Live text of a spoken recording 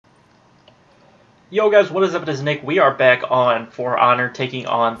Yo guys, what is up? It is Nick. We are back on For Honor, taking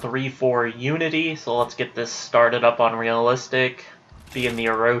on 3-4 Unity. So let's get this started up on Realistic. Being the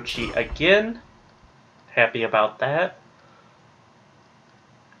Orochi again. Happy about that.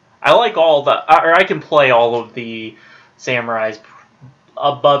 I like all the... or I can play all of the samurais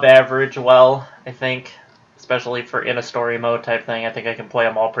above average well, I think. Especially for in a story mode type thing. I think I can play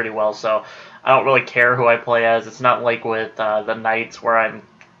them all pretty well, so I don't really care who I play as. It's not like with the Knights where I'm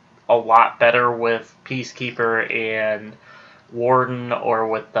a lot better with Peacekeeper and Warden, or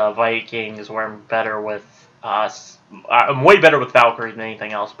with the Vikings where I'm better with I'm way better with Valkyrie than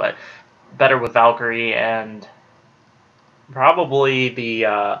anything else, but better with Valkyrie and probably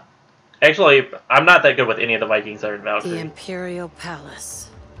the actually I'm not that good with any of the Vikings that are in Valkyrie. The Imperial Palace.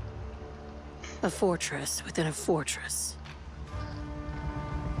 A fortress within a fortress.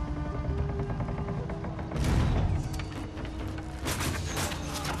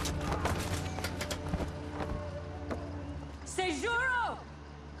 Seijuro!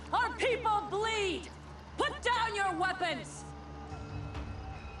 Our people bleed! Put down your weapons!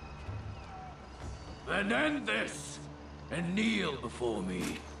 Then end this, and kneel before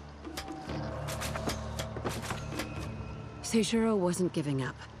me. Seijuro wasn't giving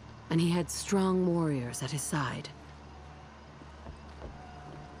up, and he had strong warriors at his side.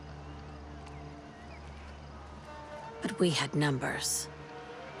 But we had numbers.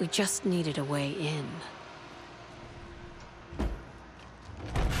 We just needed a way in.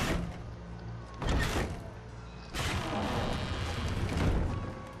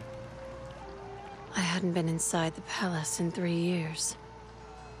 I hadn't been inside the palace in 3 years.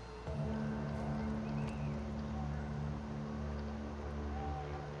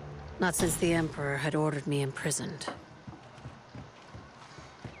 Not since the Emperor had ordered me imprisoned.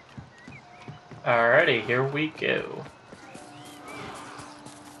 Alrighty, here we go.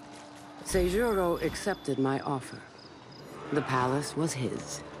 Seijuro accepted my offer. The palace was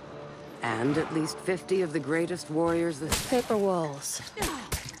his. And at least 50 of the greatest warriors that... Paper walls.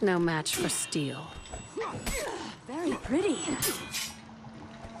 No match for steel. Very pretty.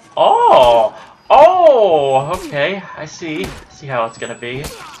 Oh! Oh! Okay, I see. See how it's gonna be.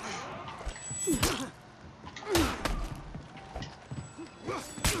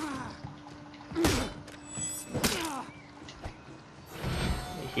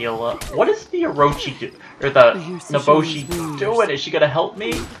 Heal up. What is the Orochi do? Or the Nobushi doing? Is she gonna help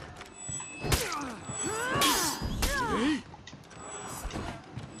me?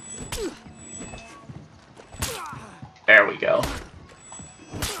 There we go.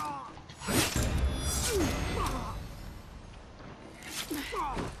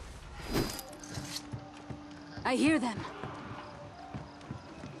 I hear them.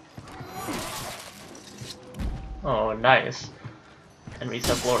 Oh, nice. Enemies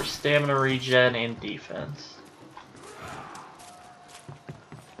have lower stamina regen and defense.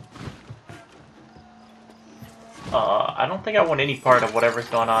 I don't think I want any part of whatever's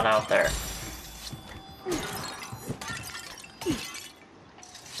going on out there.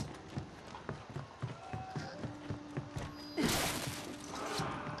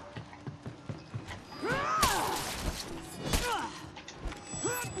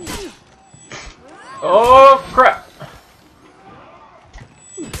 Oh, crap!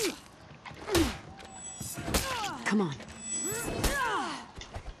 Come on.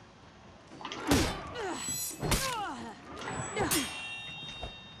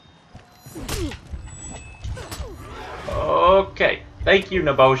 Okay. Thank you,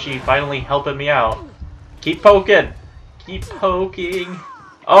 Nobushi. Finally helping me out. Keep poking. Keep poking.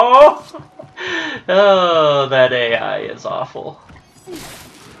 Oh! Oh, that AI is awful.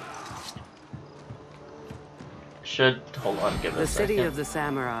 Hold on, give it a second. The city of the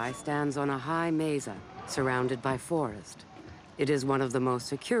samurai stands on a high mesa, surrounded by forest. It is one of the most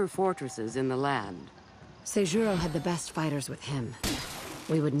secure fortresses in the land. Seijuro had the best fighters with him.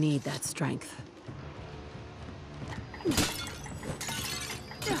 We would need that strength.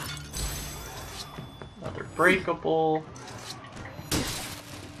 Another breakable.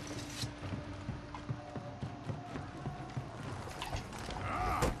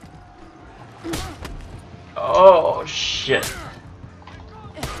 Oh, shit.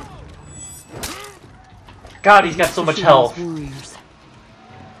 God, he's got so much health.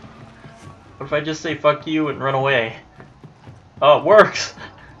 What if I just say fuck you and run away? Oh, it works!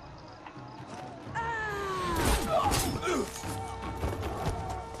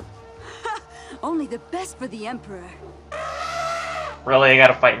 Only the best for the Emperor. Really, I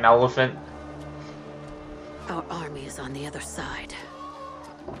gotta fight an elephant? Our army is on the other side.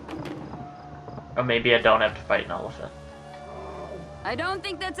 Or maybe I don't have to fight an elephant. I don't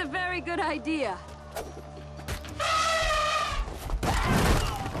think that's a very good idea.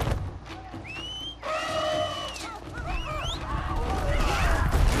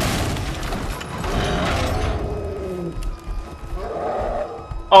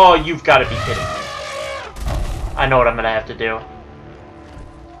 Oh, you've got to be kidding me. I know what I'm gonna have to do.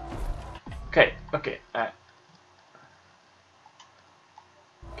 Okay, okay, alright.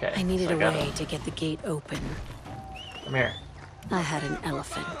 Okay, I needed so a way to get the gate open. Come here. I had an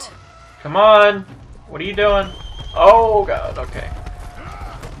elephant. Come on! What are you doing? Oh god, okay.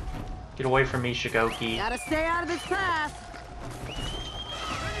 Get away from me, Shigoki. Gotta stay out of this path.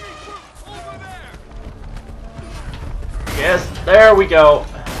 Yes, there we go.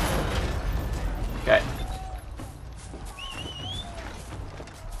 Okay.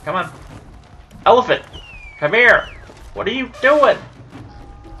 Come on. Elephant! Come here! What are you doing?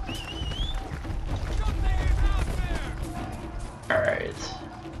 Alright.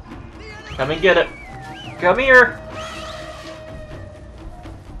 Come and get it. Come here!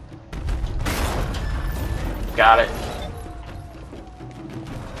 Got it.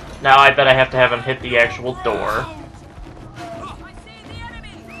 Now I bet I have to have him hit the actual door.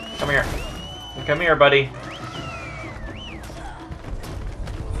 Come here. Come here, buddy.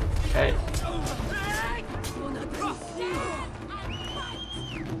 Okay.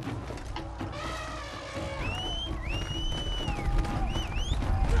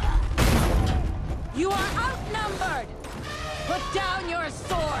 You are outnumbered! Put down your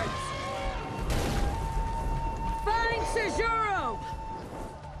swords! Find Sejuro!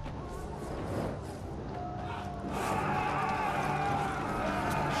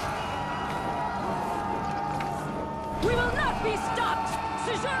 We will not be stopped!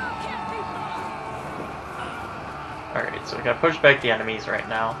 Sejuro can't be fought! Alright, so we gotta push back the enemies right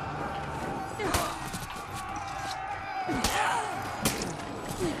now.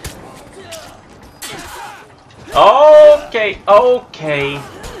 Okay, okay.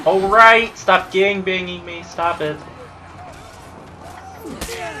 Alright, stop gangbanging me, stop it.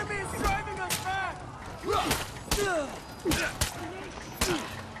 The enemy is driving us back!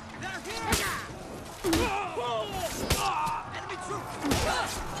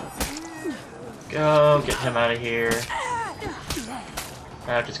 Go, get him out of here.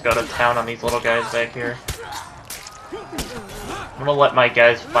 Now just go to town on these little guys back here. I'm gonna let my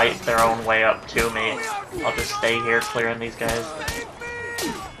guys fight their own way up to me. I'll just stay here clearing these guys.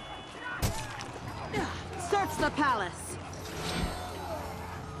 Search the palace.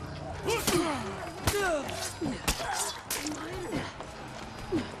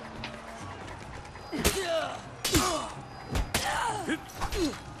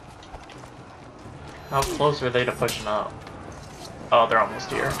 How close are they to pushing up? Oh, they're almost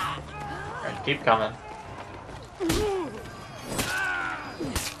here. Alright, keep coming.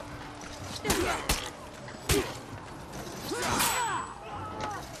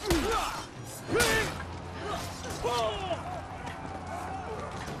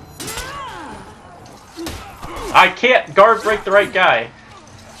 I can't guard break the right guy.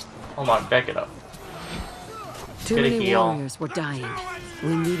 Hold on, back it up. Too Get a many heal. warriors were dying.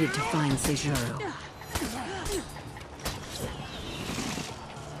 We needed to find Sejuro.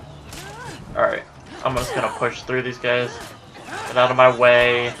 Alright, I'm just gonna push through these guys. Get out of my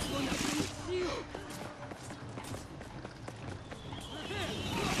way.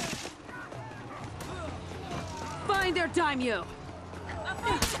 Find their daimyo!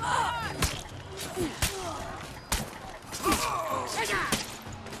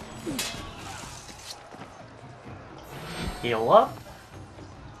 Heal up.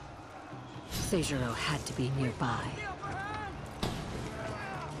 Sejuro had to be nearby.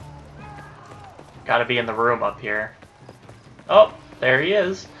 Gotta be in the room up here. Oh, there he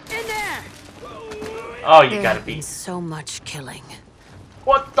is. In there! Oh, you There gotta had be. been so much killing.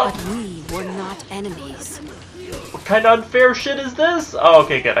 What the? But we were not enemies. What kind of unfair shit is this? Oh,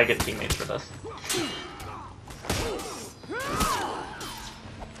 okay, good. I get teammates for this.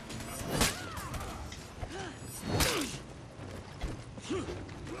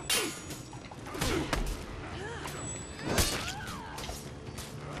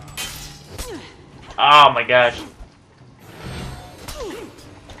 Oh my gosh.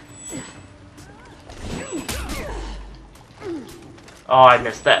 Oh, I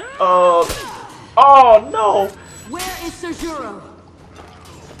missed that. Oh, oh no! Where is Sejuro?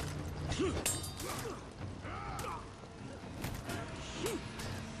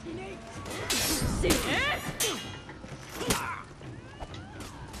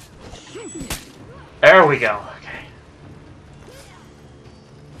 There we go. Okay.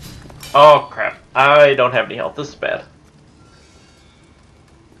 Oh crap. I don't have any health. This is bad.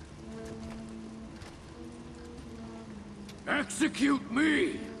 Execute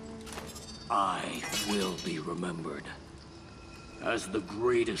me! I will be remembered as the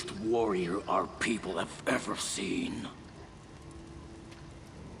greatest warrior our people have ever seen.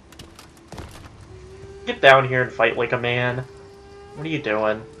 get down here and fight like a man? What are you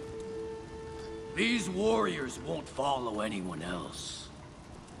doing? These warriors won't follow anyone else.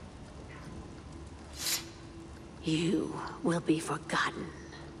 You will be forgotten.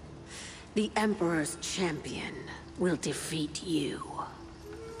 The Emperor's champion will defeat you.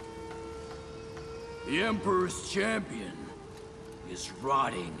 The Emperor's champion is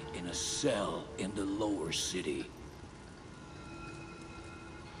rotting in a cell in the lower city.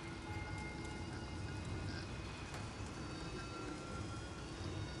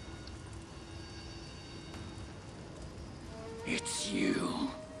 It's you.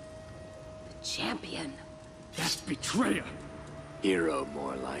 Champion. That betrayer. Hero,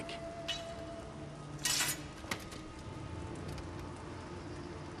 more like.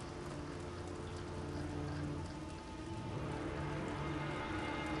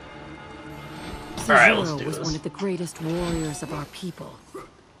 Alright, let's Zero do was this. one of the greatest warriors of our people,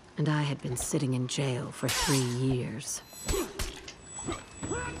 and I had been sitting in jail for 3 years.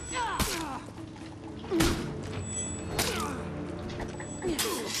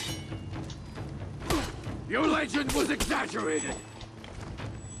 Your legend was exaggerated.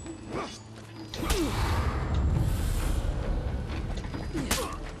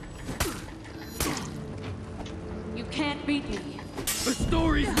 You can't beat me. The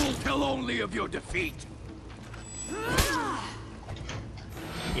stories will tell only of your defeat.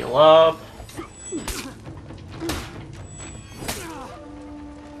 Heal up.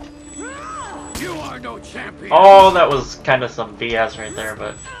 You are no champion. Oh, that was kind of some BS right there,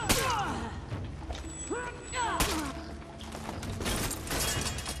 but...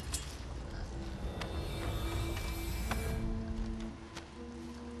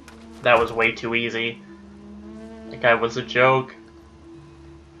 That was way too easy. That guy was a joke.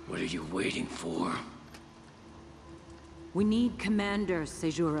 What are you waiting for? We need commanders,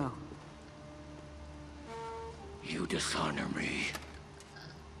 Sejuro. You dishonor me.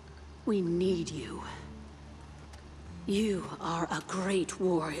 We need you. You are a great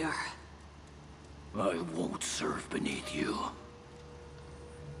warrior. I won't serve beneath you.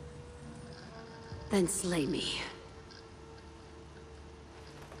 Then slay me.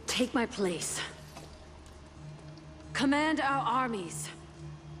 Take my place. Command our armies.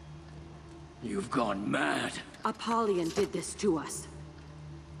 You've gone mad. Apollyon did this to us.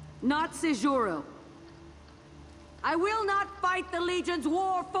 Not Sejuro. I will not fight the Legion's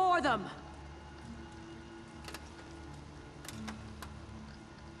war for them.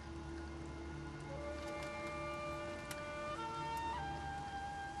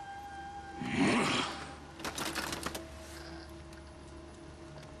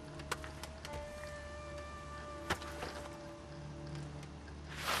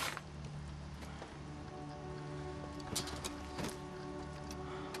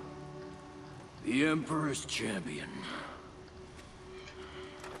 The Emperor's champion.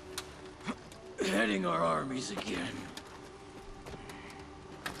 Heading our armies again.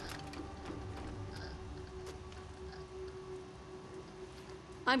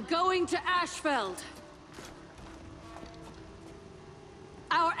 I'm going to Ashfeld.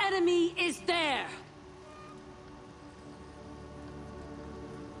 Our enemy is there.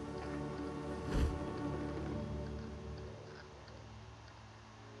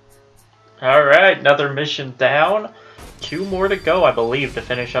 Alright, another mission down. 2 more to go, I believe, to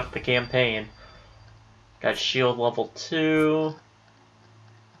finish up the campaign. Got shield level 2.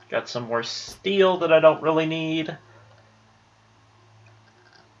 Got some more steel that I don't really need.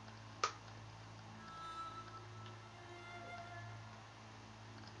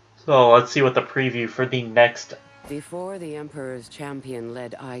 So let's see what the preview for the next... Before the Emperor's champion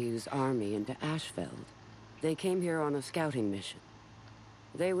led Ayu's army into Ashfeld, they came here on a scouting mission.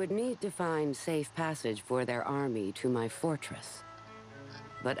 They would need to find safe passage for their army to my fortress.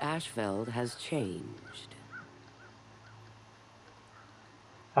 But Ashfeld has changed.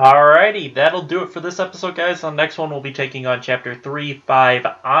 Alrighty, that'll do it for this episode, guys. On the next one, we'll be taking on Chapter 3, 5,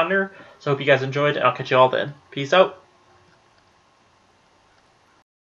 Honor. So hope you guys enjoyed, and I'll catch you all then. Peace out.